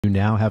You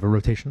now have a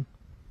rotation?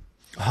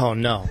 Oh,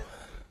 no.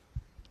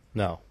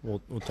 No,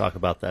 we'll talk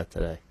about that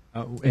today.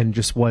 And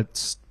just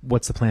what's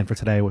the plan for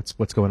today?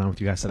 What's going on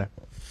with you guys today?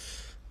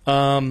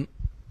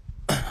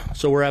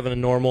 So we're having a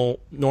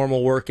normal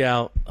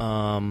workout.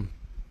 A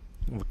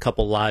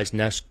couple live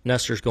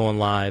nesters going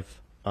live,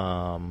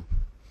 but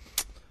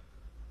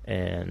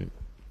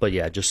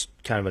yeah, just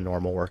kind of a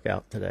normal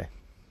workout today.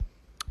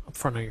 Up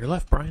front on your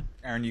left, Brian.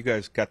 Aaron, you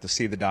guys got to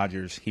see the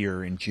Dodgers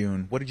here in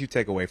June. What did you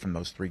take away from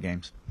those 3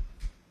 games?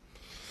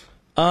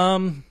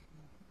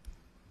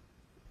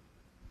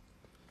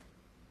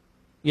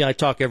 Yeah, I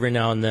talk every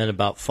now and then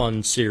about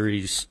fun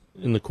series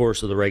in the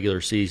course of the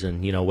regular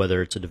season, you know,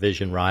 whether it's a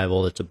division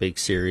rival, it's a big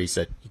series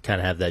that you kind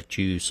of have that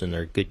juice and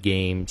they're good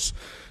games,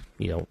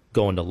 you know,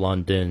 going to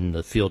London,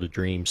 the Field of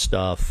Dreams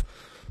stuff.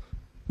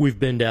 We've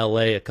been to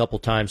L.A. a couple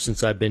times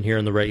since I've been here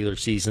in the regular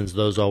seasons.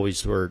 Those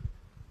always were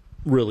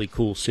really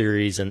cool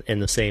series, and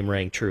the same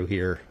rang true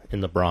here in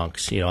the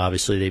Bronx. You know,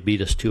 obviously they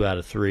beat us 2 out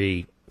of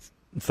 3.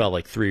 Felt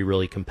like 3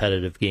 really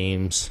competitive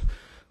games.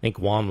 I think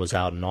Juan was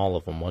out in all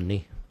of them, wasn't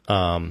he?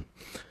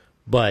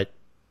 But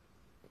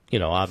you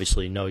know,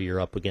 obviously, know you're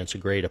up against a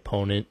great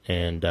opponent,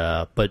 and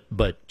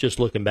but just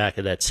looking back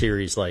at that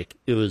series, like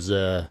it was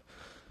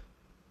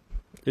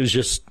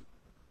just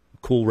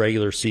cool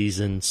regular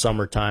season,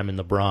 summertime in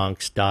the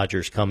Bronx,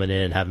 Dodgers coming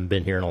in, haven't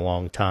been here in a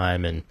long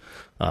time, and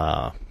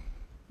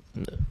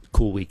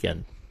cool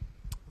weekend.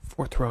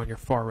 4th row on your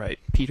far right,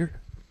 Peter.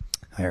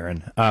 Hi,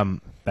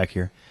 Aaron. Back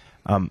here.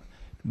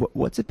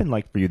 What's it been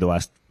like for you the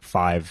last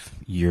 5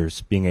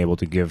 years, being able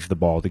to give the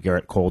ball to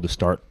Garrett Cole to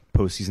start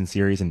postseason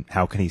series, and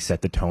how can he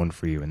set the tone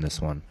for you in this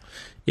one?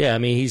 Yeah, I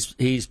mean,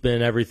 he's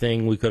been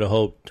everything we could have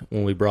hoped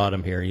when we brought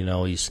him here. You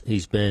know,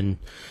 he's been,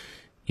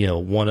 you know,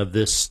 one of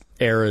this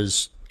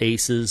era's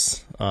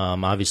aces.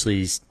 Obviously,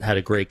 he's had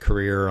a great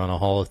career on a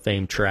Hall of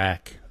Fame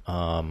track.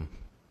 You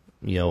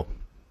know,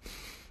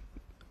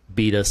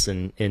 beat us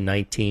in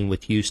 19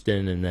 with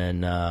Houston, and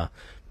then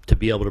to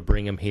be able to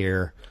bring him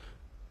here.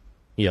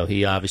 You know,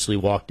 he obviously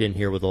walked in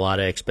here with a lot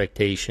of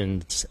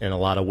expectations and a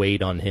lot of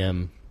weight on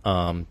him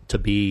to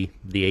be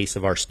the ace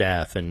of our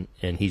staff, and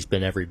he's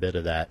been every bit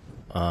of that.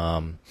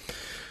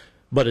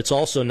 But it's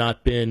also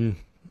not been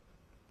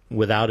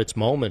without its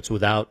moments,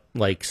 without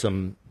like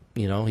some,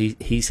 you know,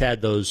 he's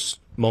had those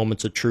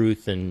moments of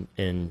truth and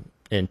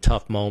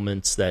tough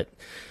moments that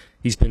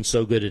he's been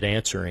so good at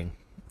answering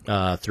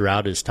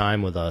throughout his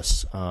time with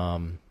us.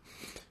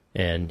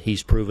 And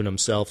he's proven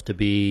himself to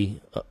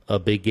be a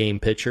big game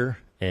pitcher.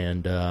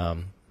 And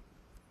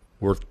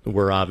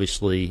we're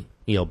obviously,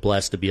 you know,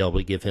 blessed to be able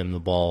to give him the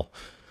ball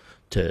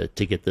to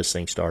get this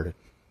thing started.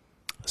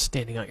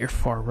 Standing on your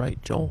far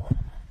right, Joel.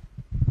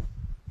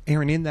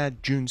 Aaron, in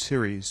that June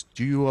series,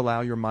 do you allow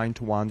your mind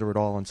to wander at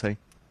all and say,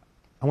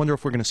 I wonder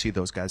if we're going to see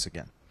those guys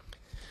again?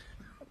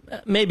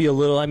 Maybe a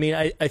little. I mean,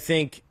 I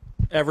think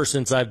ever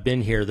since I've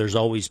been here, there's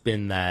always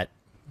that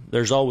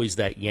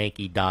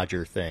Yankee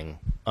Dodger thing.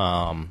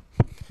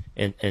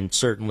 And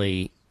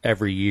certainly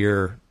every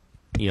year,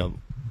 you know,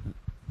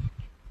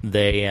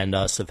 they and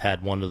us have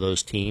had one of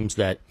those teams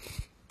that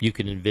you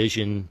can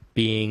envision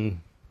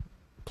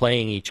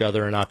playing each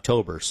other in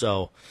October.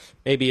 So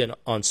maybe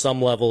on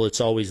some level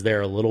it's always there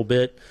a little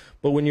bit,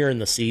 but when you're in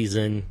the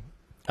season,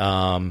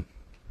 you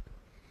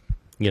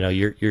know,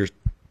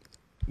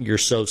 you're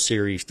so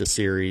series to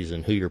series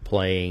and who you're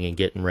playing and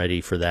getting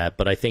ready for that.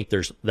 But I think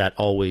there's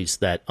always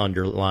that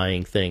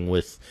underlying thing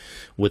with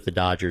the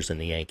Dodgers and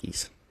the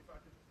Yankees.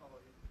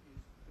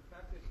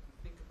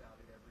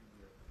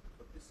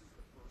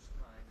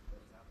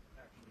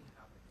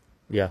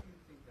 Yeah.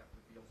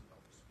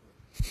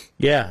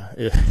 Yeah,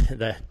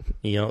 that,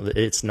 you know,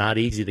 it's not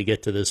easy to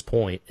get to this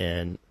point,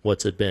 and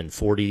what's it been,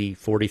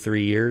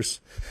 43 years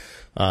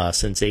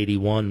since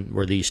 81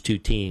 were these two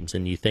teams,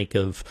 and you think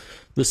of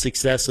the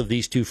success of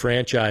these two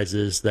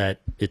franchises, that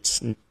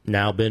it's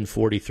now been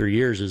 43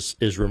 years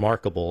is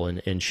remarkable,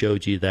 and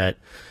showed you that,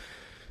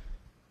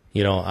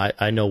 you know,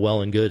 I know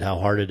well and good how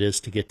hard it is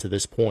to get to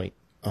this point.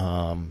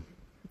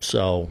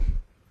 So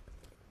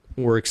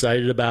we're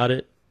excited about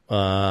it.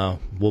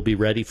 We'll be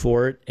ready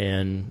for it,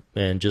 and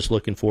just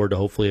looking forward to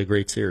hopefully a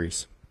great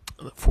series.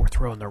 The 4th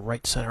row in the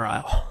right center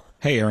aisle.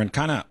 Hey, Aaron,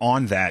 kind of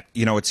on that,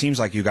 you know, it seems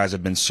like you guys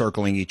have been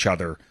circling each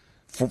other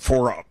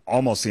for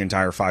almost the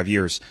entire 5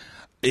 years.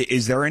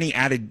 Is there any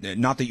added,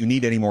 not that you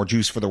need any more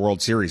juice for the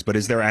World Series, but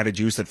is there added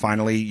juice that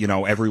finally, you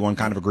know, everyone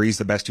kind of agrees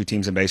the best 2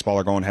 teams in baseball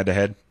are going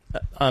head-to-head?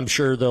 I'm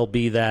sure there'll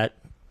be that,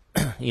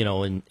 you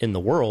know, in the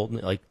world,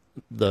 like,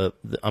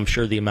 I'm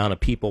sure the amount of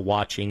people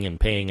watching and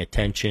paying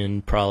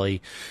attention,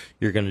 probably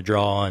you're going to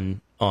draw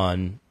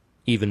on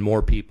even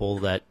more people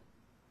that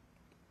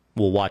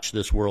will watch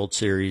this World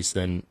Series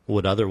than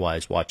would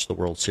otherwise watch the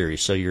World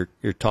Series. So you're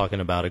talking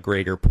about a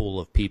greater pool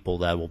of people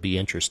that will be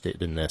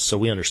interested in this. So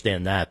we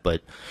understand that,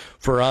 but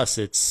for us,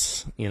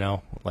 it's, you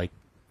know, like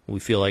we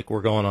feel like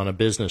we're going on a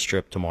business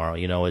trip tomorrow.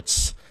 You know,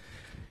 it's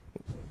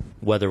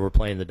whether we're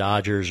playing the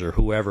Dodgers or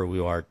whoever we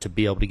are, to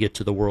be able to get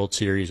to the World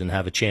Series and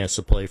have a chance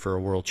to play for a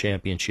World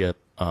Championship.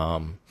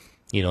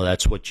 You know,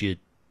 that's what you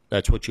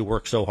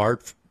work so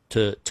hard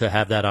to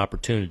have that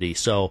opportunity.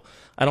 So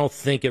I don't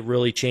think it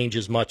really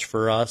changes much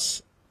for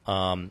us.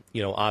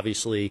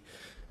 Obviously,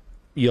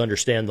 you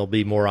understand there'll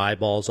be more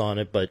eyeballs on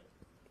it, but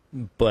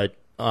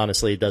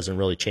honestly, it doesn't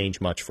really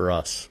change much for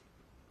us.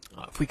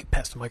 If we could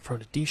pass the microphone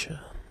to Disha.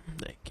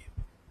 Thank you.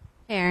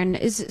 Aaron,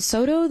 is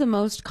Soto the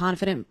most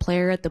confident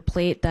player at the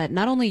plate that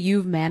not only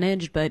you've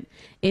managed, but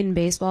in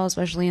baseball,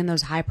 especially in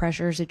those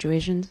high-pressure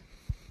situations?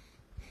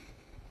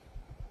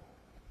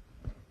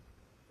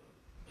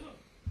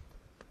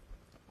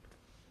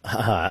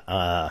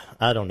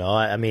 I don't know.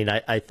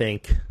 I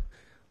think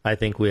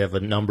we have a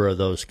number of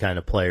those kind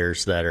of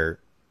players that are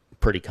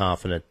pretty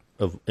confident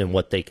in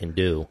what they can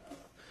do.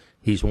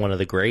 He's one of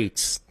the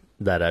greats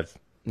that I've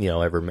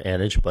ever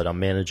managed, but I'm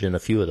managing a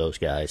few of those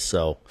guys.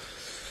 So,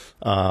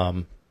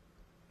 one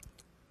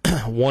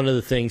of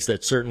the things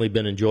that's certainly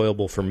been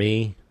enjoyable for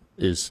me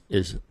is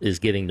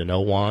getting to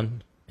know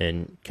Juan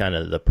and kind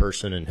of the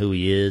person and who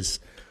he is,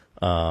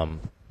 and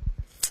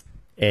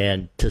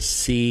to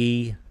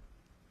see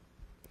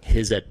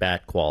his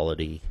at-bat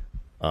quality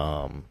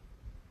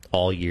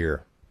all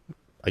year.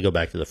 I go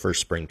back to the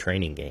first spring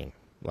training game,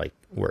 like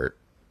where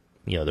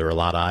there were a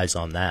lot of eyes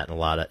on that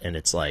and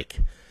it's like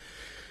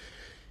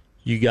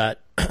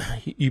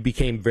you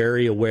became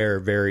very aware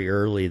very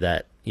early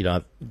that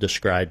I've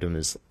described him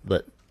as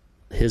that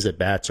his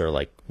at-bats are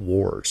like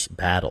wars,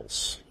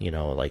 battles,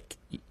 it's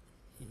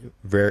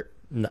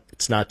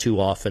not too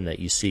often that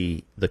you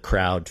see the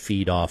crowd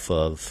feed off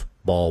of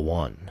ball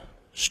one,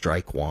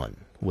 strike one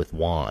with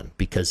Juan,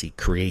 because he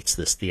creates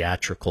this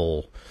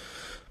theatrical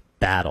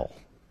battle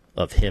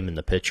of him and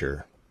the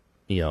pitcher,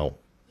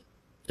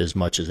 as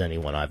much as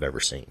anyone I've ever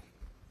seen.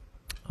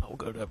 We'll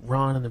go to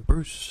Ron and then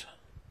Bruce.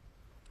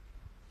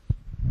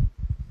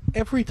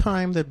 Every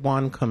time that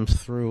Juan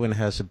comes through and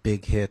has a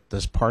big hit,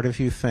 does part of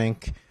you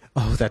think,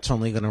 oh, that's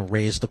only going to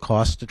raise the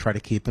cost to try to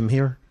keep him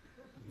here?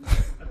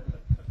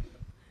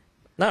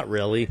 Not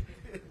really.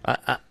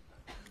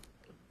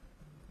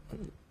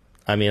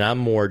 I'm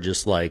more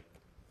just like,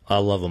 I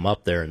love him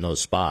up there in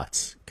those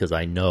spots because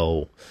I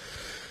know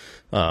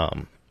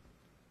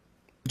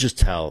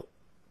just how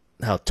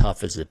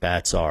tough his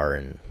at-bats are,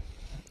 and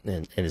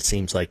it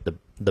seems like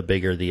the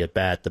bigger the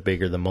at-bat, the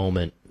bigger the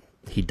moment,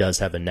 he does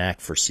have a knack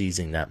for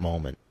seizing that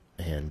moment.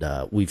 And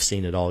we've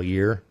seen it all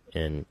year,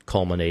 and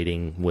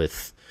culminating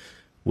with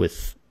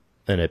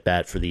an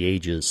at-bat for the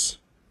ages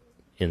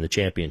in the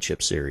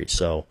championship series.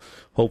 So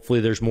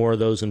hopefully there's more of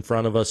those in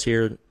front of us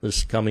here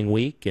this coming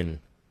week, and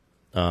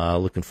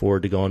looking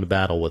forward to going to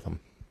battle with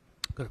him.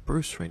 Go to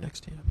Bruce right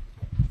next to you.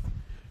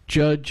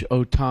 Judge,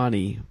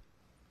 Ohtani,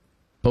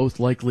 both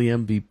likely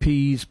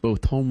MVPs,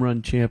 both home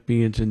run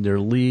champions in their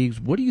leagues.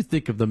 What do you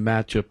think of the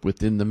matchup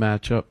within the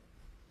matchup?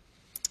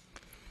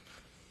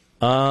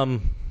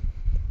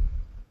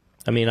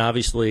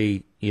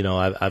 Obviously,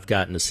 I've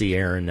gotten to see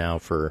Aaron now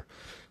for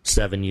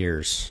 7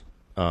 years.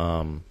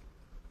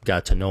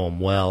 Got to know him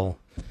well.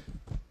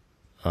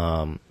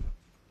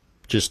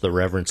 Just the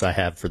reverence I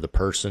have for the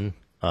person.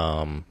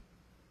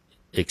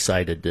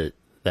 Excited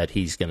that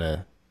he's going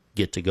to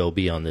get to go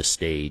be on this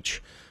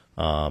stage.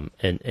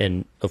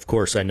 And of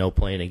course, I know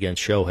playing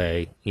against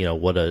Shohei,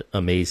 what an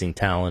amazing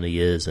talent he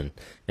is. And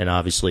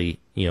obviously,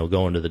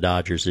 going to the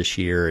Dodgers this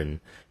year and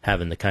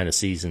having the kind of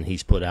season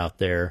he's put out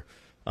there,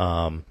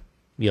 I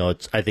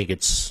think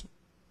it's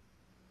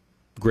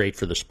great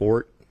for the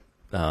sport,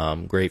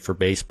 great for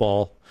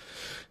baseball,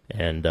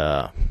 and,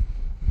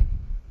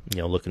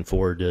 looking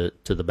forward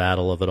to the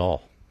battle of it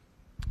all.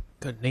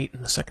 Good, Nate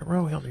in the second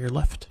row on your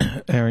left.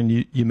 Aaron,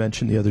 you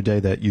mentioned the other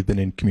day that you've been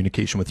in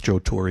communication with Joe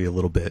Torre a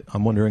little bit.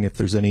 I'm wondering if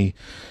there's any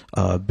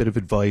bit of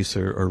advice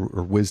or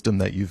wisdom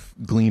that you've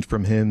gleaned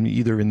from him,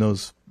 either in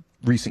those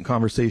recent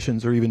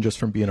conversations or even just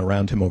from being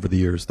around him over the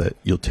years, that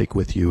you'll take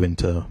with you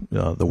into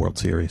the World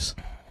Series.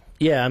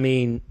 Yeah,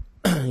 me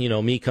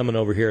coming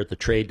over here at the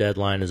trade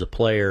deadline as a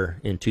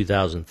player in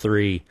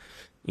 2003,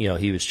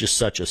 he was just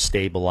such a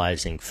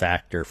stabilizing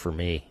factor for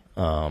me.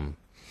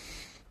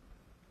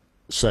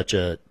 Such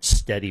a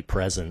steady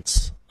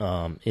presence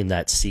in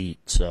that seat.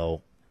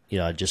 So,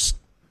 I just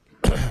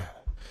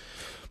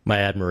my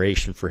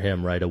admiration for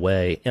him right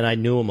away. And I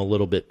knew him a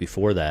little bit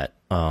before that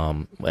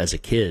as a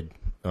kid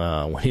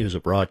when he was a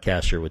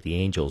broadcaster with the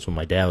Angels, when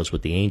my dad was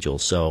with the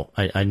Angels. So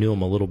I knew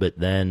him a little bit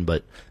then,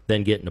 but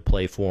then getting to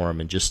play for him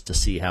and just to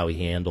see how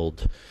he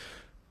handled,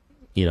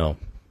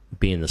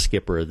 being the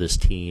skipper of this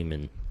team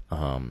and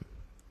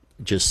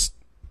just,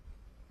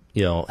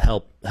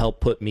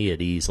 help put me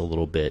at ease a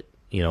little bit.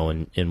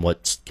 In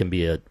what can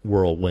be a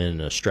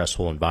whirlwind, a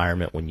stressful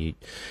environment when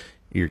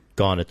you're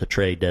gone at the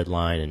trade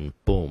deadline and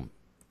boom,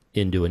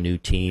 into a new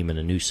team and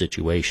a new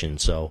situation.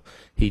 So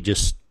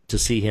to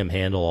see him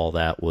handle all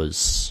that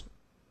was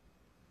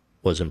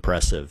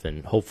impressive,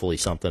 and hopefully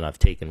something I've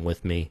taken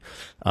with me.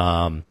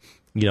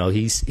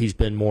 He's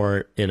been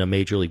more in a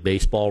Major League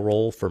Baseball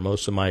role for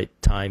most of my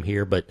time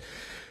here, but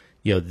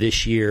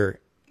this year,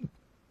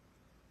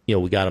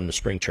 we got him to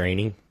spring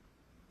training.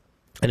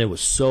 And it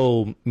was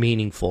so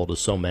meaningful to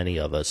so many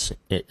of us,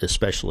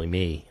 especially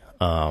me,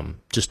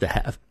 just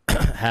to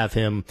have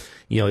him,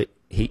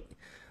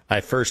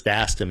 I first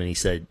asked him and he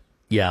said,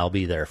 yeah, I'll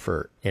be there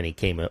and he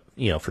came up,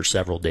 for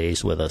several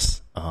days with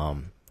us.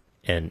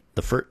 And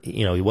the first,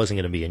 he wasn't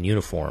going to be in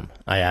uniform.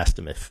 I asked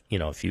him if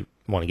you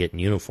want to get in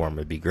uniform,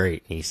 it'd be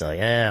great. And he's like,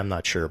 I'm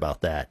not sure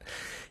about that.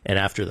 And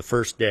after the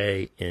first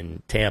day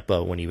in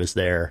Tampa, when he was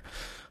there,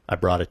 I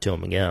brought it to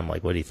him again. I'm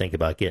like, what do you think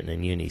about getting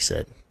in uni? He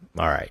said,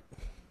 all right.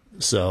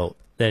 So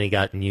then he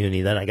got in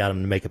uni. Then I got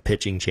him to make a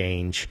pitching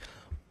change.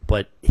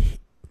 But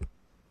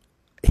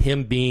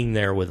him being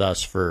there with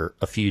us for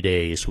a few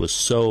days was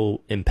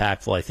so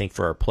impactful, I think,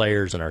 for our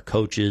players and our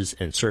coaches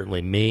and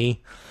certainly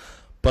me.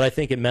 But I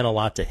think it meant a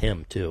lot to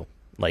him, too.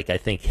 Like, I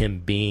think him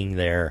being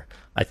there,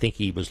 I think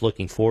he was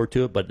looking forward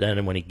to it. But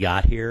then when he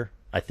got here,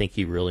 I think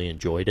he really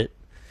enjoyed it.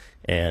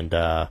 And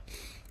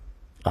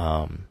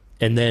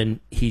then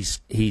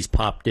he's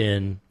popped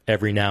in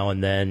every now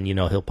and then.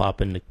 He'll pop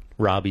into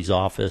Robbie's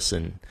office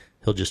and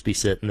he'll just be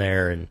sitting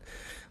there. And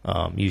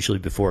usually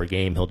before a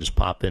game, he'll just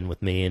pop in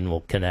with me and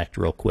we'll connect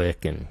real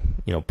quick and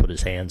put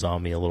his hands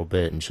on me a little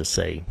bit and just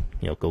say,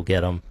 go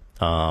get him.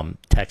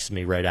 Texted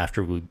me right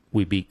after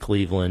we beat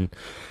Cleveland.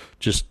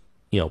 Just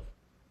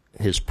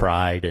his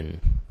pride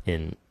in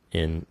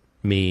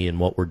me and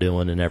what we're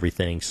doing and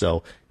everything.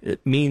 So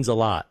it means a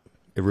lot.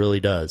 It really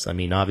does. I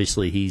mean,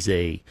 obviously he's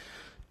a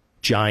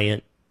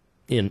giant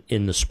in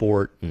the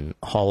sport and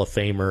Hall of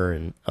Famer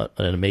and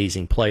an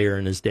amazing player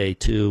in his day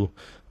too,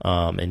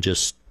 and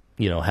just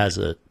has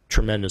a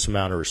tremendous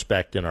amount of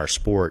respect in our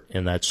sport,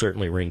 and that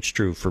certainly rings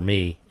true for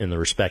me in the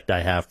respect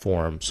I have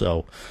for him.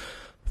 So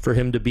for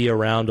him to be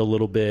around a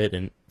little bit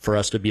and for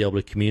us to be able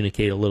to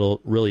communicate a little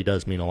really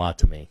does mean a lot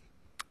to me.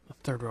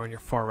 Third row on your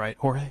far right,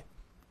 Jorge.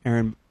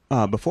 Aaron,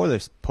 before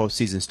this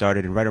postseason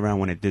started and right around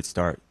when it did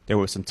start, there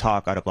was some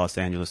talk out of Los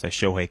Angeles that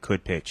Shohei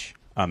could pitch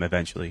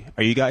eventually.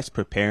 Are you guys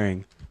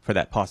preparing for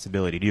that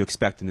possibility? Do you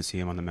expect him to see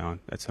him on the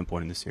mound at some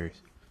point in the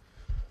series?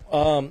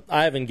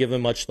 I haven't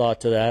given much thought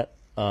to that.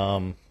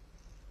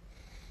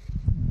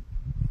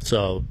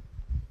 So,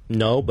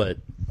 no, but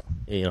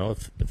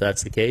if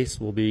that's the case,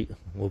 we'll be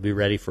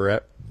ready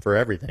for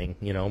everything.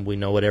 We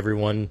know what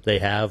everyone they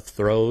have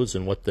throws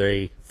and what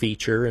they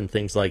feature and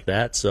things like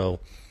that. So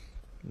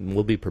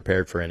we'll be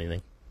prepared for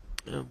anything.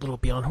 A little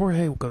beyond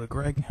Jorge, we'll go to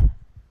Greg.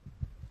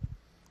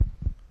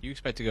 You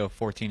expect to go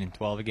 14 and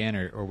 12 again,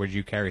 or would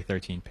you carry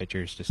 13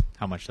 pitchers? Just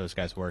how much those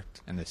guys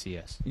worked in the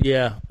CS?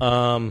 Yeah,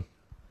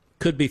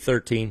 could be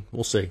 13.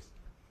 We'll see.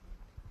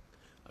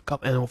 And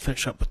then we'll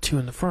finish up with two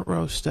in the front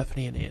row,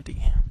 Stephanie and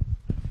Andy.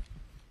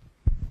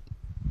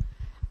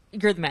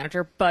 You're the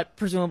manager, but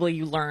presumably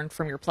you learned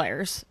from your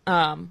players.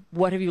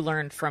 What have you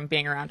learned from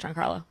being around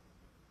Giancarlo?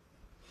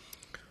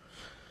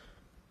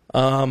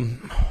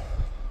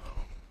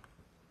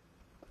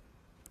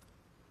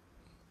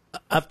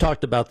 I've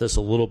talked about this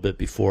a little bit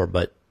before,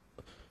 but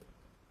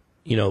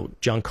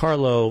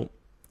Giancarlo,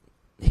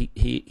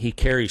 he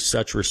carries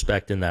such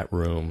respect in that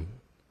room.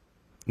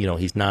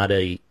 He's not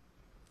a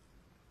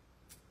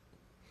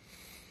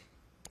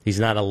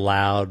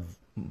loud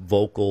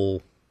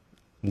vocal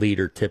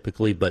leader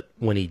typically, but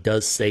when he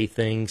does say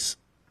things,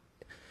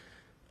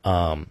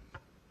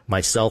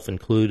 myself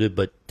included,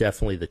 but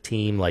definitely the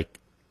team, like,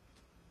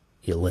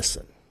 you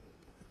listen,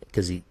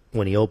 because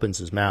when he opens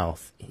his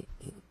mouth, he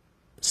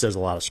says a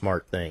lot of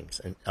smart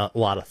things and a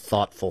lot of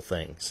thoughtful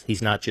things.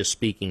 He's not just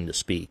speaking to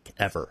speak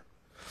ever.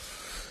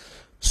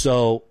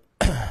 So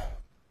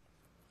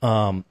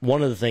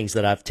one of the things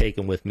that I've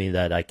taken with me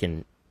that I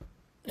can,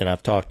 and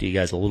I've talked to you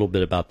guys a little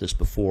bit about this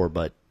before,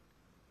 but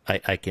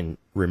I can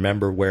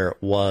remember where it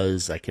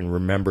was. I can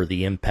remember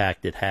the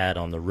impact it had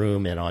on the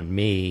room and on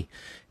me,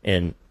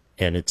 and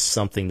it's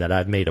something that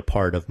I've made a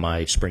part of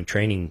my spring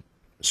training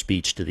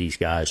speech to these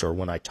guys, or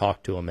when I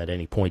talk to them at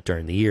any point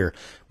during the year.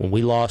 When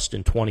we lost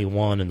in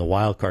 21 in the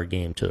wild card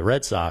game to the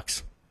Red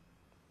Sox,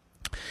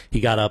 he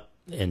got up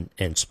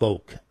and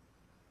spoke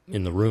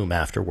in the room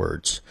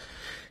afterwards,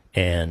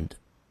 and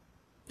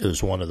it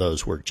was one of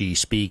those where G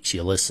speaks,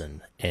 you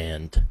listen,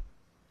 and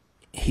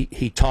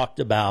he talked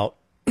about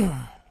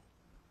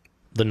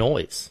the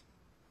noise,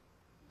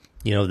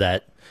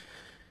 that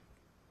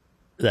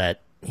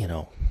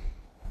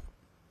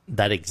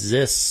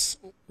exists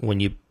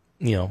when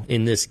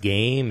in this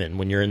game and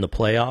when you're in the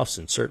playoffs,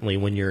 and certainly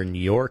when you're in New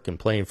York and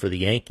playing for the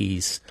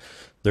Yankees,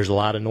 there's a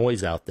lot of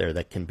noise out there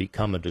that can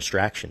become a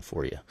distraction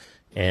for you.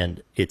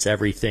 And it's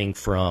everything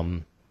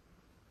from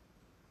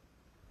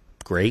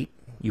great,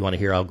 you want to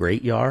hear how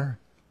great you are,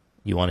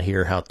 you want to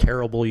hear how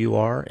terrible you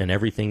are, and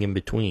everything in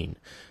between.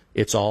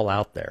 It's all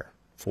out there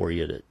for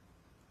you to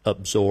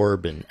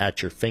absorb and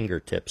at your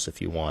fingertips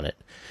if you want it.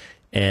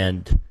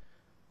 And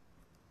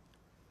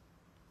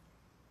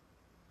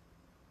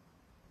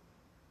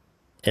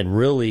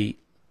really,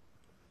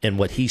 and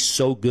what he's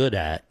so good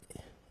at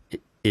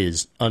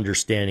is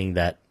understanding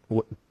that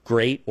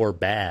great or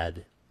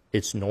bad,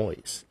 it's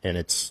noise, and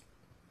it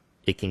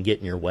can get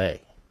in your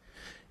way.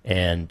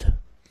 And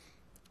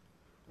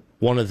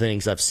one of the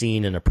things I've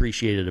seen and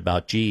appreciated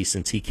about G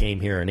since he came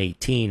here in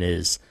 18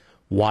 is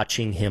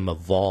watching him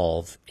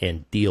evolve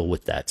and deal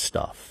with that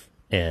stuff.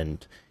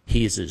 And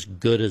he's as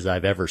good as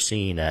I've ever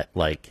seen at,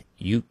 like,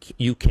 you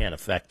can't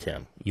affect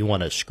him. You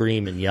want to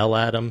scream and yell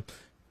at him,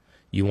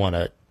 you want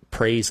to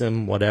praise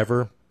him,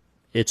 whatever,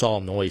 it's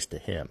all noise to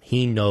him.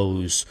 He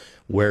knows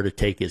where to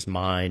take his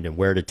mind and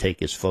where to take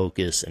his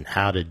focus and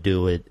how to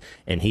do it,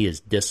 and he is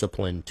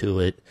disciplined to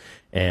it.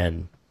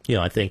 And, you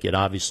know, I think it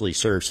obviously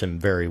serves him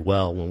very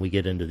well when we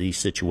get into these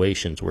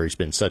situations where he's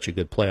been such a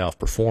good playoff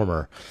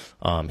performer.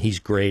 He's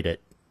great at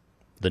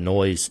the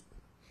noise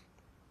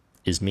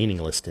is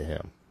meaningless to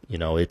him. You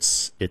know,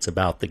 it's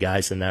about the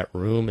guys in that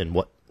room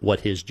and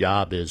what his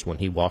job is when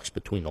he walks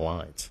between the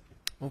lines.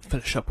 We'll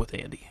finish up with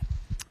Andy.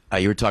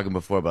 You were talking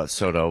before about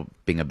Soto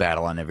being a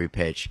battle on every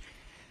pitch.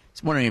 I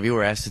was wondering if you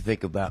were asked to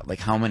think about, like,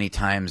 how many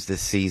times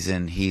this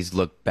season he's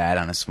looked bad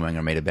on a swing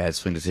or made a bad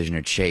swing decision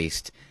or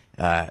chased,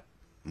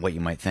 what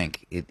you might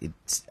think.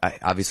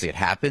 Obviously it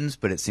happens,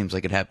 but it seems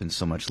like it happens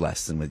so much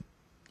less than with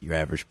your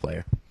average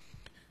player.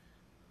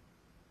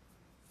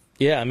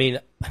 Yeah, I mean,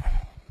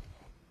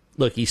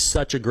 look, he's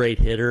such a great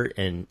hitter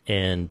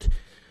and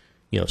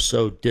you know,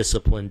 so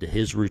disciplined to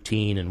his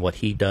routine and what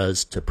he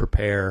does to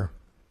prepare.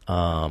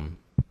 And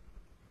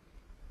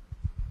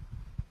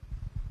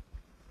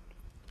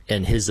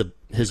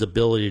his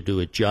ability to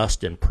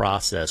adjust and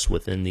process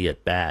within the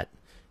at-bat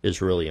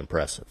is really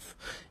impressive.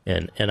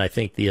 And I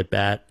think the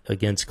at-bat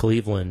against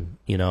Cleveland,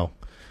 you know,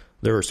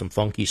 there were some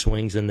funky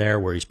swings in there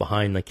where he's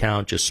behind the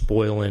count, just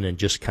spoiling and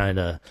just kind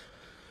of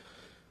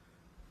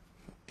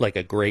like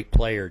a great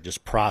player,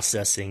 just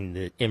processing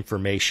the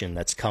information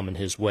that's coming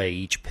his way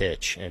each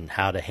pitch and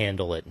how to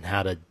handle it and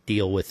how to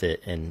deal with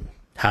it and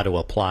how to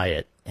apply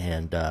it.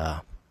 And,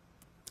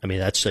 I mean,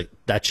 that's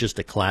just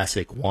a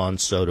classic Juan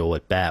Soto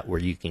at bat where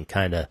you can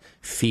kind of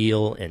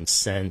feel and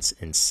sense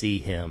and see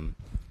him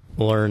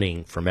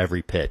learning from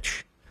every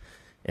pitch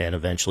and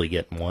eventually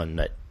getting one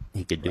that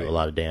he could do a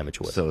lot of damage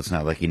with. So it's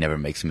not like he never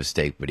makes a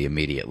mistake, but he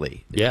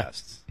immediately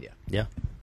adjusts. Yeah.